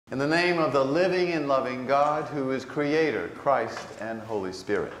In the name of the living and loving God, who is Creator, Christ, and Holy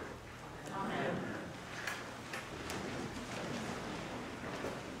Spirit. Amen.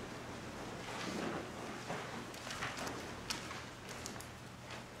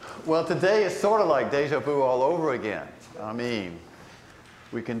 Well, today is sort of like deja vu all over again. I mean,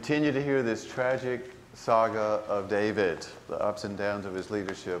 we continue to hear this tragic saga of David, the ups and downs of his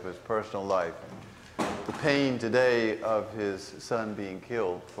leadership, his personal life, the pain today of his son being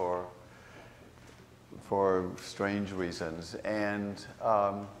killed for strange reasons, and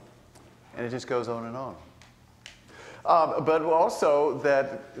it just goes on and on. But also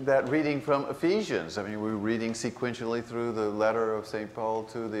that reading from Ephesians. I mean, we're reading sequentially through the letter of St. Paul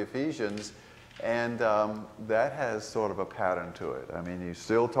to the Ephesians, and that has sort of a pattern to it. I mean, he's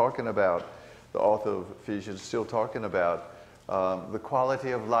still talking about, the author of Ephesians still talking about the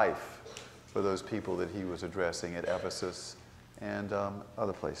quality of life for those people that he was addressing at Ephesus and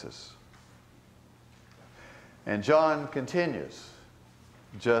other places. And John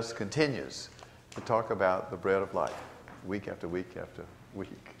just continues to talk about the bread of life, week after week after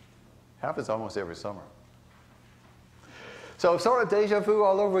week. Happens almost every summer. So sort of deja vu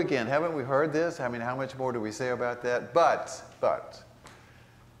all over again. Haven't we heard this? I mean, how much more do we say about that? But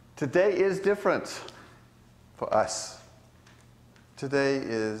today is different for us. Today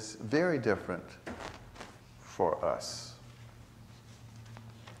is very different for us.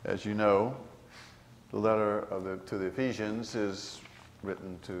 As you know, the letter to the Ephesians is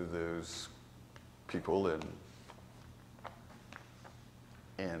written to those people in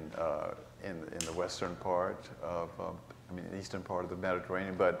the western part of, the eastern part of the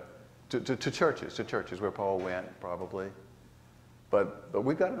Mediterranean, but to churches where Paul went, probably. But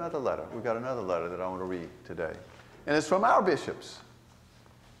we've got another letter. We've got another letter that I want to read today. And it's from our bishops,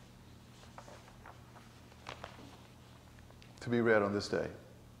 to be read on this day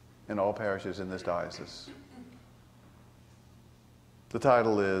in all parishes in this diocese. The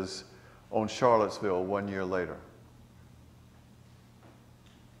title is On Charlottesville 1 Year Later.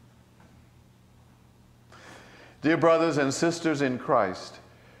 Dear brothers and sisters in Christ,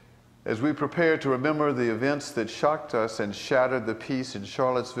 as we prepare to remember the events that shocked us and shattered the peace in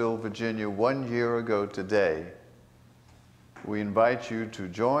Charlottesville, Virginia 1 year ago today, we invite you to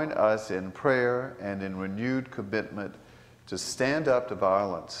join us in prayer and in renewed commitment to stand up to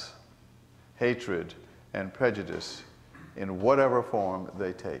violence, hatred, and prejudice in whatever form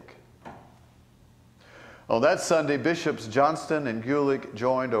they take. On that Sunday, Bishops Johnston and Gulick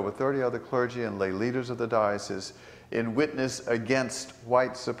joined over 30 other clergy and lay leaders of the diocese in witness against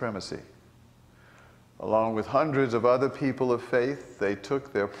white supremacy. Along with hundreds of other people of faith, they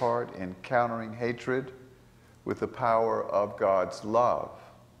took their part in countering hatred with the power of God's love.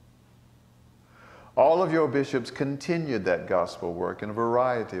 All of your bishops continued that gospel work in a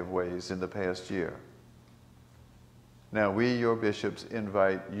variety of ways in the past year. Now we, your bishops,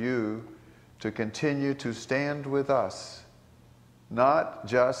 invite you to continue to stand with us, not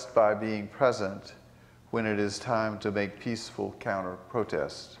just by being present when it is time to make peaceful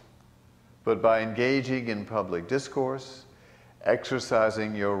counter-protest, but by engaging in public discourse,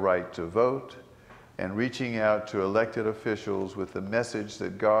 exercising your right to vote, and reaching out to elected officials with the message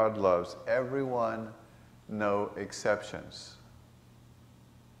that God loves everyone, no exceptions.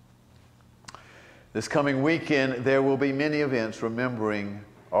 This coming weekend, there will be many events remembering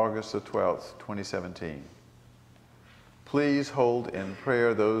August the 12th, 2017. Please hold in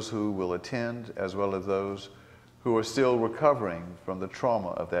prayer those who will attend, as well as those who are still recovering from the trauma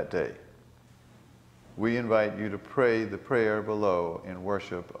of that day. We invite you to pray the prayer below in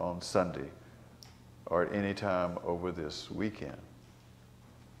worship on Sunday or at any time over this weekend.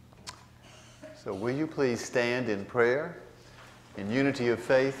 So will you please stand in prayer, in unity of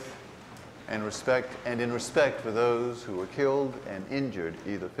faith, and in respect for those who were killed and injured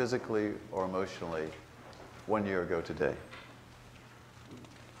either physically or emotionally 1 year ago today.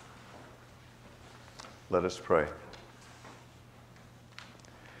 Let us pray.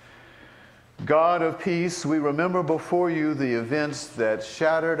 God of peace, we remember before you the events that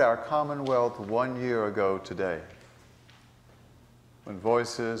shattered our Commonwealth 1 year ago today, when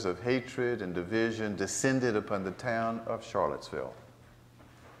voices of hatred and division descended upon the town of Charlottesville.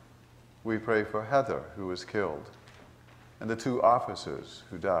 We pray for Heather, who was killed, and the 2 officers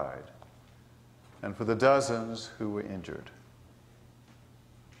who died, and for the dozens who were injured.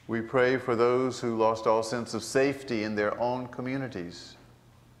 We pray for those who lost all sense of safety in their own communities.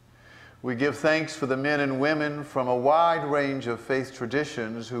 We give thanks for the men and women from a wide range of faith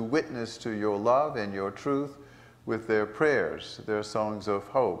traditions who witnessed to your love and your truth with their prayers, their songs of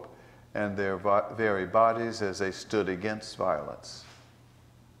hope, and their very bodies as they stood against violence.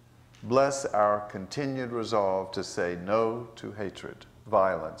 Bless our continued resolve to say no to hatred,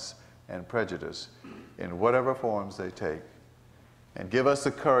 violence, and prejudice in whatever forms they take. And give us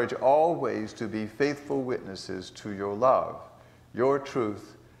the courage always to be faithful witnesses to your love, your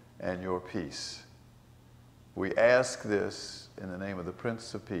truth, and your peace. We ask this in the name of the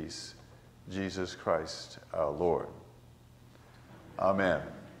Prince of Peace, Jesus Christ our Lord. Amen.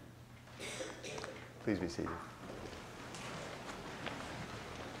 Please be seated.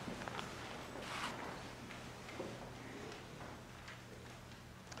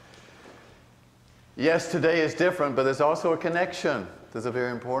 Yes, today is different, but there's also a connection. There's a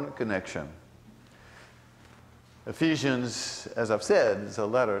very important connection. Ephesians, as I've said, is a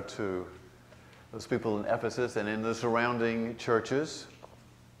letter to those people in Ephesus and in the surrounding churches,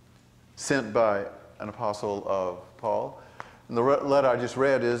 sent by an apostle of Paul. And the letter I just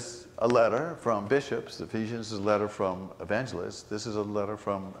read is a letter from bishops. Ephesians is a letter from evangelists. This is a letter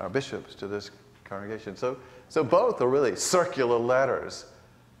from our bishops to this congregation. So both are really circular letters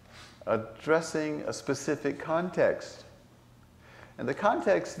addressing a specific context. And the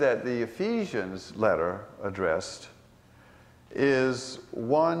context that the Ephesians letter addressed is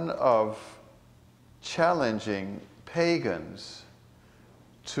one of challenging pagans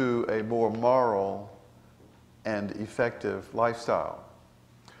to a more moral and effective lifestyle.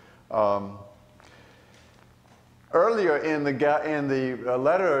 Earlier in the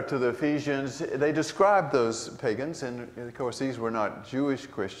letter to the Ephesians, they described those pagans, and of course these were not Jewish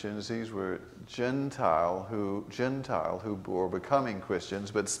Christians, these were Gentile who were becoming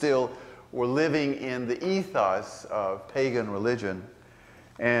Christians, but still were living in the ethos of pagan religion.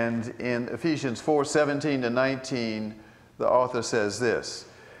 And in Ephesians 4:17 to 19, the author says this: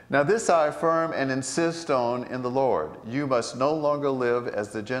 "Now this I affirm and insist on in the Lord. You must no longer live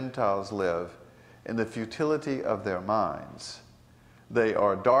as the Gentiles live, in the futility of their minds. They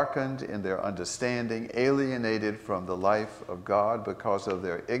are darkened in their understanding, alienated from the life of God because of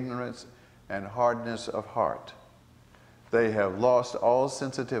their ignorance and hardness of heart. They have lost all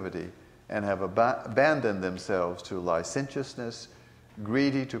sensitivity and have abandoned themselves to licentiousness,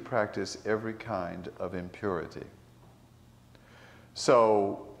 greedy to practice every kind of impurity."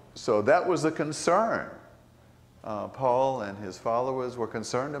 So that was a concern. Paul and his followers were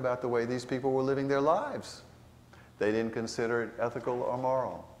concerned about the way these people were living their lives. They didn't consider it ethical or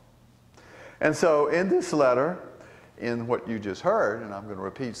moral. And so in this letter, in what you just heard, and I'm going to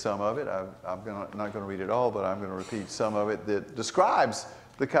repeat some of it, I'm not going to read it all, but I'm going to repeat some of it that describes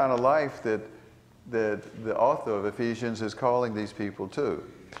the kind of life that the author of Ephesians is calling these people to.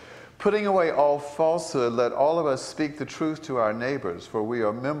 "Putting away all falsehood, let all of us speak the truth to our neighbors, for we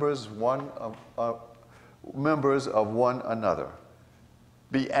are members of one another.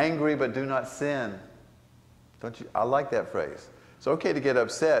 Be angry, but do not sin." Don't you? I like that phrase. It's okay to get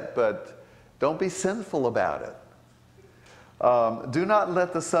upset, but don't be sinful about it. "Do not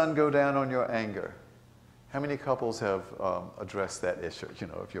let the sun go down on your anger." How many couples have addressed that issue? You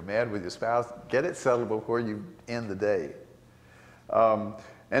know, if you're mad with your spouse, get it settled before you end the day.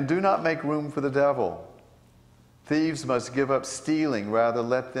 "And do not make room for the devil. Thieves must give up stealing, rather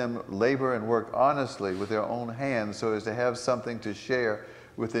let them labor and work honestly with their own hands so as to have something to share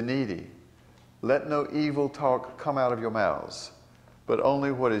with the needy. Let no evil talk come out of your mouths, but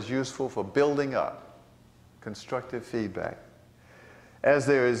only what is useful for building up," constructive feedback, "as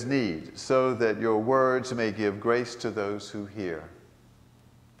there is need, so that your words may give grace to those who hear.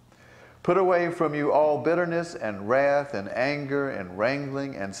 Put away from you all bitterness and wrath and anger and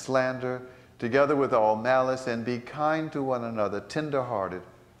wrangling and slander, together with all malice, and be kind to one another, tender-hearted,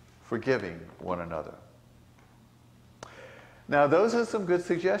 forgiving one another." Now, those are some good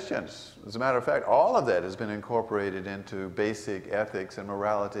suggestions. As a matter of fact, all of that has been incorporated into basic ethics and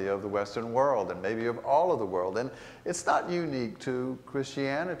morality of the Western world, and maybe of all of the world. And it's not unique to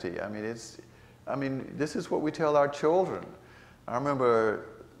Christianity. I mean, this is what we tell our children. I remember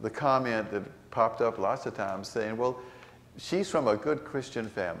the comment that popped up lots of times saying, "Well, she's from a good Christian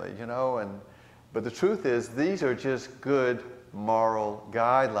family, you know," but the truth is, these are just good moral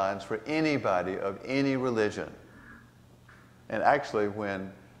guidelines for anybody of any religion. And actually,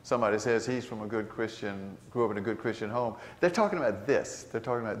 when somebody says he's from a good Christian, grew up in a good Christian home, they're talking about this. They're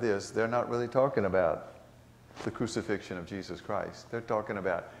talking about this. They're not really talking about the crucifixion of Jesus Christ. They're talking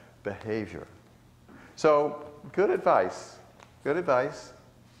about behavior. So, good advice,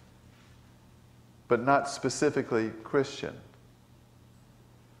 but not specifically Christian.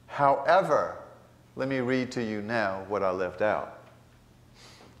 However, let me read to you now what I left out.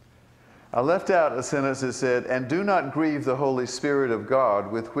 I left out a sentence that said, "And do not grieve the Holy Spirit of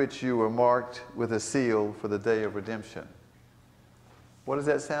God, with which you were marked with a seal for the day of redemption." What does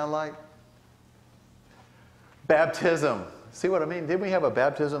that sound like? Baptism. See what I mean? Didn't we have a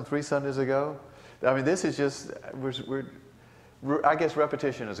baptism 3 Sundays ago? I mean, this is just, I guess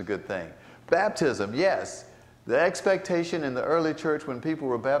repetition is a good thing. Baptism, yes. The expectation in the early church when people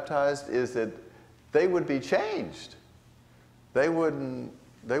were baptized is that they would be changed. They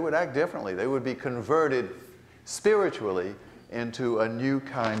would act differently. They would be converted spiritually into a new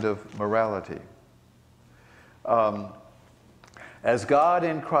kind of morality. As God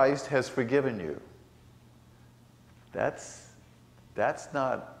in Christ has forgiven you. That's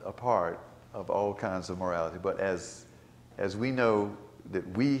not a part of all kinds of morality, but as we know that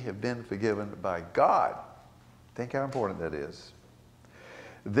we have been forgiven by God, think how important that is.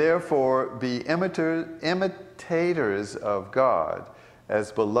 Therefore, be imitators of God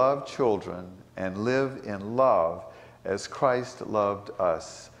as beloved children, and live in love as Christ loved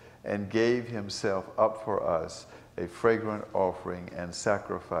us and gave himself up for us, a fragrant offering and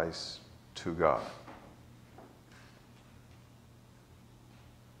sacrifice to God.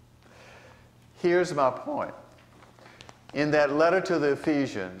 Here's my point. In that letter to the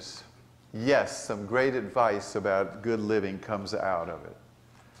Ephesians, yes, some great advice about good living comes out of it.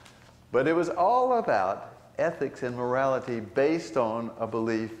 But it was all about ethics and morality based on a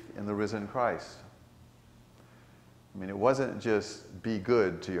belief in the risen Christ. I mean, it wasn't just be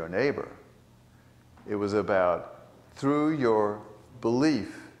good to your neighbor. It was about, through your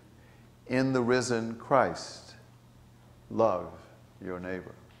belief in the risen Christ, love your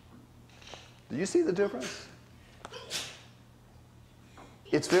neighbor. Do you see the difference?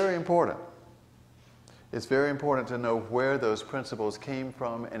 It's very important. It's very important to know where those principles came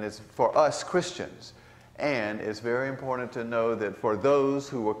from, and it's for us Christians. And it's very important to know that for those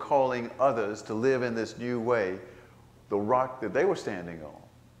who were calling others to live in this new way, the rock that they were standing on,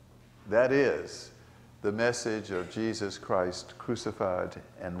 that is the message of Jesus Christ crucified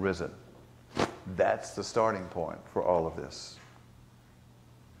and risen. That's the starting point for all of this.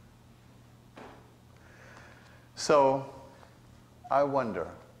 So, I wonder,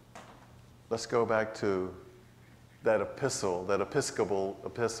 let's go back to that epistle, that Episcopal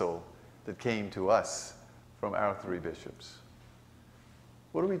epistle that came to us from our 3 bishops.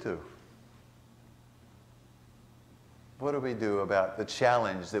 What do we do? What do we do about the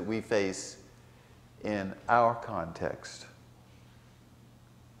challenge that we face in our context?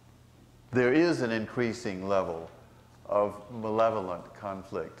 There is an increasing level of malevolent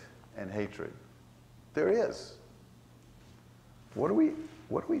conflict and hatred. There is. What do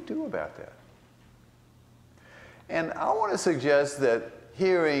we do about that? And I want to suggest that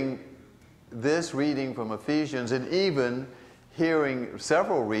hearing this reading from Ephesians, and even hearing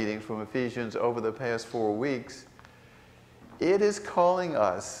several readings from Ephesians over the past 4 weeks, it is calling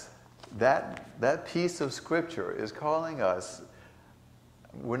us, that piece of Scripture is calling us,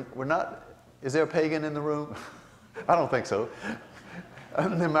 we're not, is there a pagan in the room? I don't think so.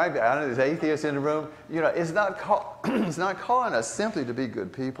 There might be, I don't know, there's atheists in the room. You know, it's not calling us simply to be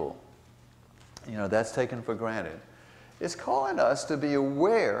good people. You know, that's taken for granted. It's calling us to be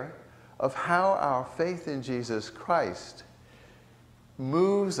aware of how our faith in Jesus Christ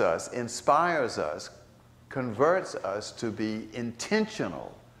moves us, inspires us, converts us to be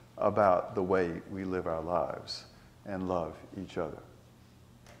intentional about the way we live our lives and love each other.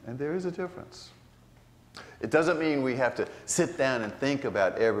 And there is a difference. It doesn't mean we have to sit down and think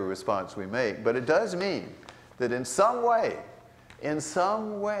about every response we make, but it does mean that in some way,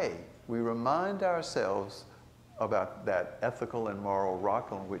 we remind ourselves about that ethical and moral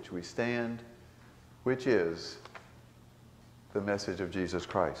rock on which we stand, which is the message of Jesus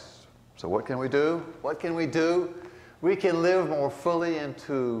Christ. So what can we do? What can we do? We can live more fully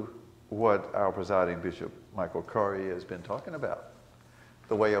into what our presiding Bishop Michael Curry has been talking about,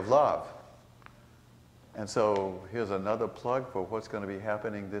 the way of love. And so here's another plug for what's going to be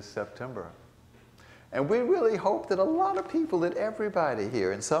happening this September. And we really hope that a lot of people, that everybody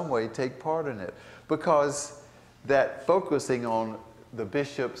here in some way take part in it, because that focusing on the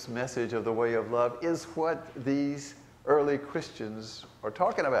bishop's message of the way of love is what these early Christians are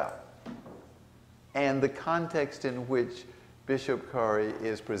talking about. And the context in which Bishop Curry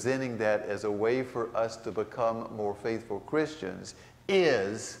is presenting that as a way for us to become more faithful Christians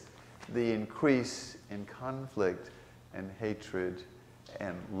is the increase in conflict and hatred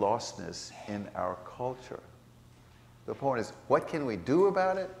and lostness in our culture. The point is, what can we do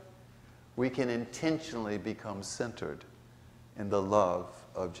about it? We can intentionally become centered in the love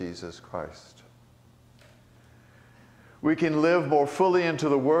of Jesus Christ. We can live more fully into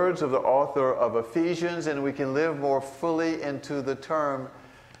the words of the author of Ephesians, and we can live more fully into the term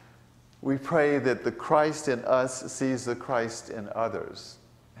We pray that the Christ in us sees the Christ in others.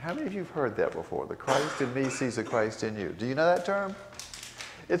 How many of you have heard that before? The Christ in me sees the Christ in you. Do you know that term?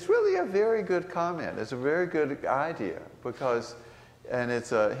 It's really a very good comment. It's a very good idea because, and it's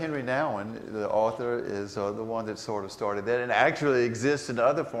Henry Nouwen, the author, is the one that sort of started that, and actually exists in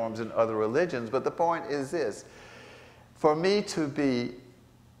other forms in other religions. But the point is this. For me to be,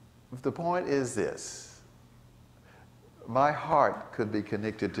 the point is this. My heart could be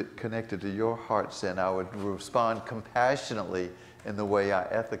connected to your hearts, and I would respond compassionately in the way I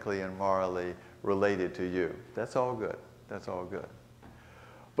ethically and morally related to you. That's all good. That's all good.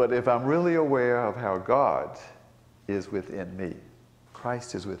 But if I'm really aware of how God is within me,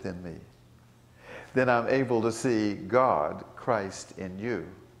 Christ is within me, then I'm able to see God, Christ in you.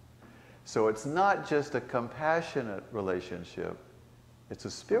 So it's not just a compassionate relationship, it's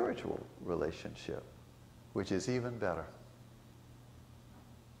a spiritual relationship, which is even better.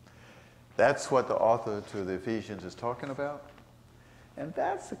 That's what the author to the Ephesians is talking about. And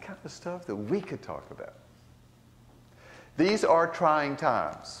that's the kind of stuff that we could talk about. These are trying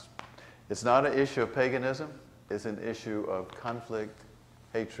times. It's not an issue of paganism. It's an issue of conflict,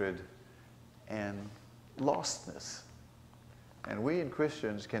 hatred, and lostness. And we as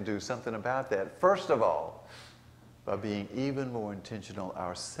Christians can do something about that, first of all, by being even more intentional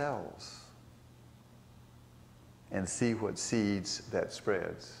ourselves and see what seeds that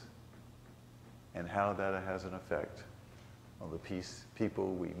spreads and how that has an effect on the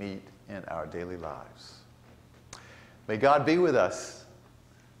people we meet in our daily lives. May God be with us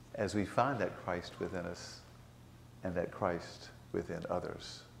as we find that Christ within us and that Christ within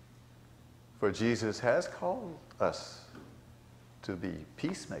others. For Jesus has called us to be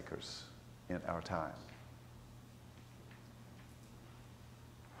peacemakers in our time.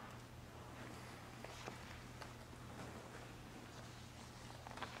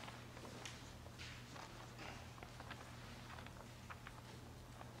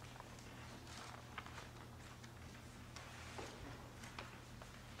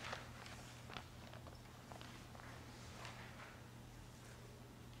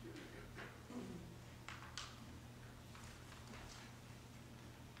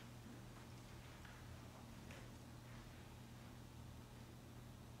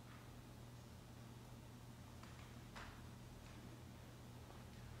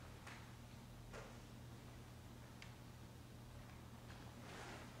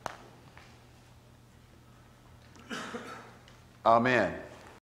 Amen.